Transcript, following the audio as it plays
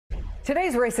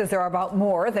Today's races are about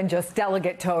more than just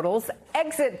delegate totals.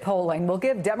 Exit polling will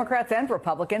give Democrats and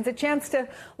Republicans a chance to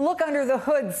look under the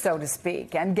hood, so to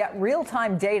speak, and get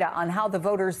real-time data on how the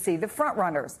voters see the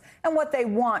frontrunners and what they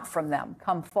want from them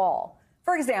come fall.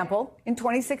 For example, in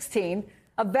 2016,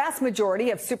 a vast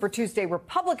majority of Super Tuesday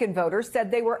Republican voters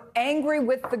said they were angry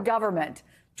with the government.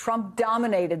 Trump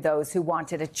dominated those who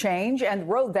wanted a change and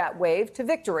rode that wave to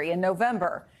victory in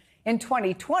November. In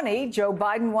 2020, Joe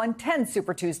Biden won 10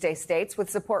 Super Tuesday states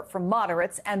with support from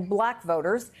moderates and black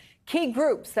voters, key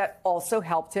groups that also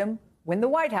helped him win the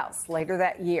White House later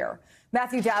that year.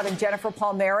 Matthew Dowd and Jennifer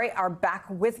Palmieri are back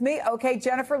with me. Okay,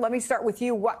 Jennifer, let me start with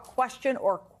you. What question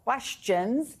or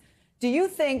questions do you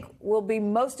think will be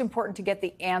most important to get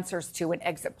the answers to in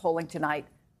exit polling tonight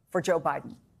for Joe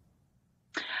Biden?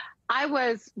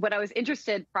 What I was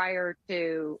interested prior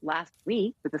to last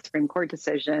week with the Supreme Court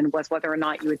decision was whether or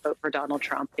not you would vote for Donald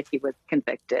Trump if he was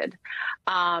convicted.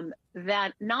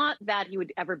 That not that he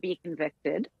would ever be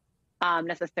convicted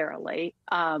necessarily,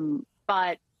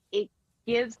 but it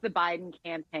gives the Biden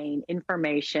campaign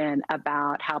information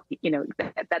about how,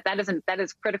 that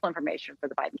is critical information for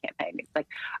the Biden campaign. It's like,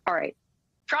 all right,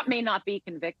 Trump may not be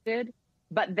convicted,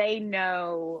 but they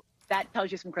know. That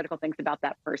tells you some critical things about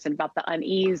that person, about the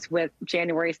unease with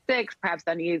January 6th, perhaps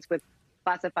unease with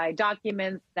classified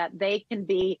documents, that they can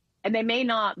be, and they may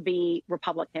not be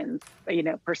Republicans,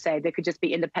 per se. They could just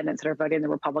be independents that are voting in the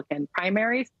Republican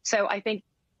primaries. So I think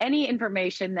any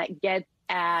information that gets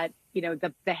at,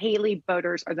 the Haley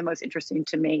voters are the most interesting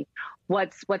to me.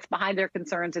 What's behind their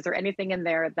concerns? Is there anything in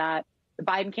there that the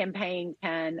Biden campaign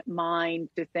can mine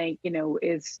to think,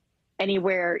 is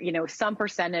anywhere, some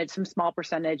percentage, some small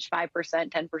percentage, 5%,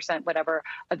 10%, whatever,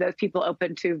 of those people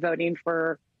open to voting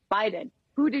for Biden?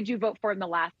 Who did you vote for in the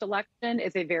last election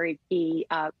is a very key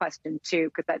question, too,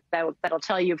 because that'll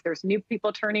tell you if there's new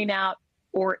people turning out,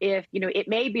 or if, it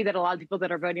may be that a lot of people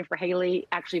that are voting for Haley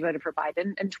actually voted for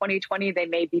Biden in 2020. They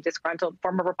may be disgruntled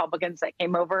former Republicans that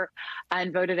came over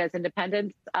and voted as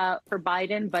independents for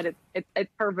Biden. But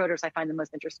it's her voters I find the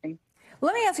most interesting.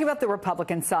 Let me ask you about the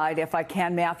Republican side, if I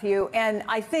can, Matthew. And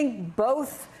I think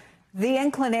both the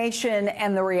inclination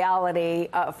and the reality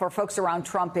for folks around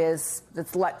Trump is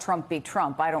let's let Trump be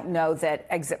Trump. I don't know that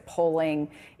exit polling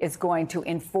is going to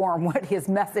inform what his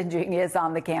messaging is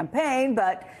on the campaign,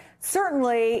 but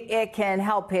certainly it can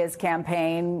help his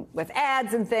campaign with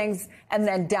ads and things and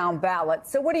then down ballot.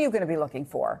 So what are you going to be looking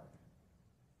for?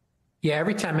 Yeah,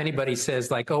 every time anybody says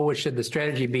like, oh, what should the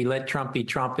strategy be? Let Trump be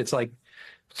Trump. It's like,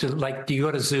 do you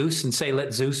go to Zeus and say,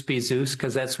 let Zeus be Zeus?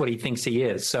 Because that's what he thinks he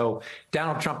is. So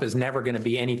Donald Trump is never going to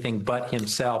be anything but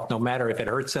himself, no matter if it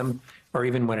hurts him or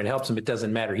even when it helps him. It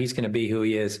doesn't matter. He's going to be who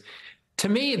he is. To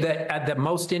me, the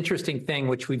most interesting thing,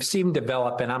 which we've seen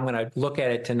develop, and I'm going to look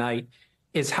at it tonight,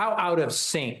 is how out of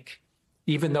sync,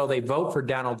 even though they vote for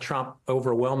Donald Trump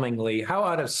overwhelmingly, how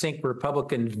out of sync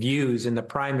Republican views in the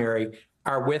primary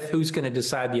are with who's going to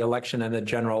decide the election in the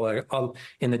general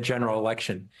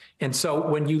election. And so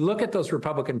when you look at those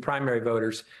Republican primary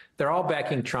voters, they're all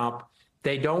backing Trump.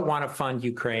 They don't want to fund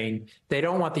Ukraine. They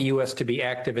don't want the U.S. to be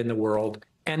active in the world.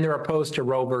 And they're opposed to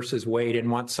Roe versus Wade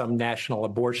and want some national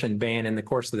abortion ban in the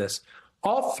course of this.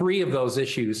 All three of those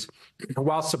issues,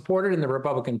 while supported in the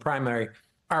Republican primary,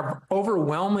 are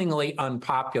overwhelmingly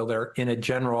unpopular in a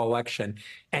general election.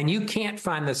 And you can't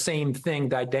find the same thing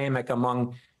dynamic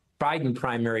among Biden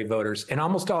primary voters. In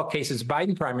almost all cases,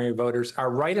 Biden primary voters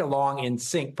are right along in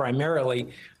sync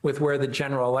primarily with where the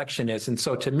general election is. And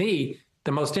so to me,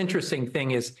 the most interesting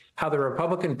thing is how the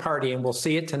Republican Party, and we'll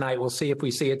see it tonight, we'll see if we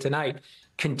see it tonight,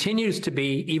 continues to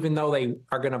be, even though they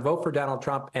are going to vote for Donald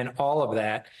Trump and all of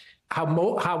that, how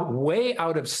way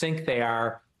out of sync they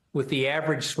are with the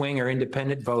average swing or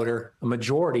independent voter, a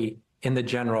majority in the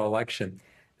general election.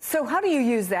 So how do you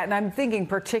use that? And I'm thinking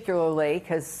particularly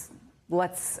because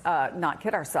let's not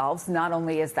kid ourselves. Not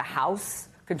only is the House,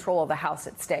 control of the House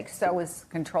at stake, so is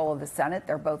control of the Senate.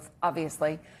 They're both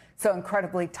obviously so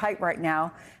incredibly tight right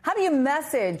now. How do you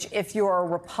message if you're a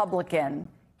Republican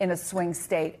in a swing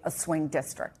state, a swing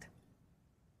district?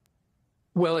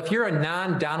 Well, if you're a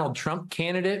non-Donald Trump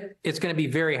candidate, it's going to be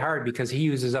very hard because he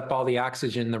uses up all the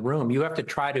oxygen in the room. You have to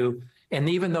try to, and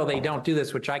even though they don't do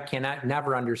this, which I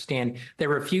never understand, they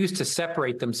refuse to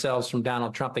separate themselves from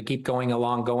Donald Trump. They keep going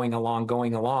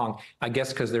along, I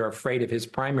guess because they're afraid of his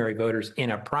primary voters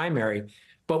in a primary.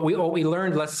 But what we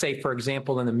learned, let's say, for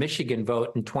example, in the Michigan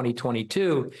vote in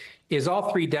 2022, is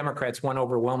all three Democrats won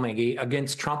overwhelmingly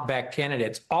against Trump-backed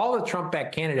candidates. All the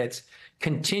Trump-backed candidates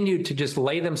continued to just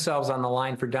lay themselves on the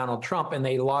line for Donald Trump, and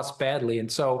they lost badly.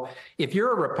 And so if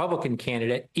you're a Republican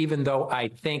candidate, even though I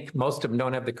think most of them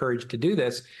don't have the courage to do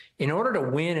this, in order to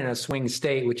win in a swing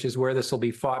state, which is where this will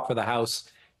be fought for the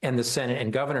House and the Senate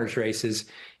and governor's races,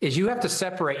 is you have to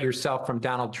separate yourself from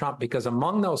Donald Trump, because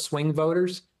among those swing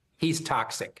voters, he's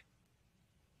toxic.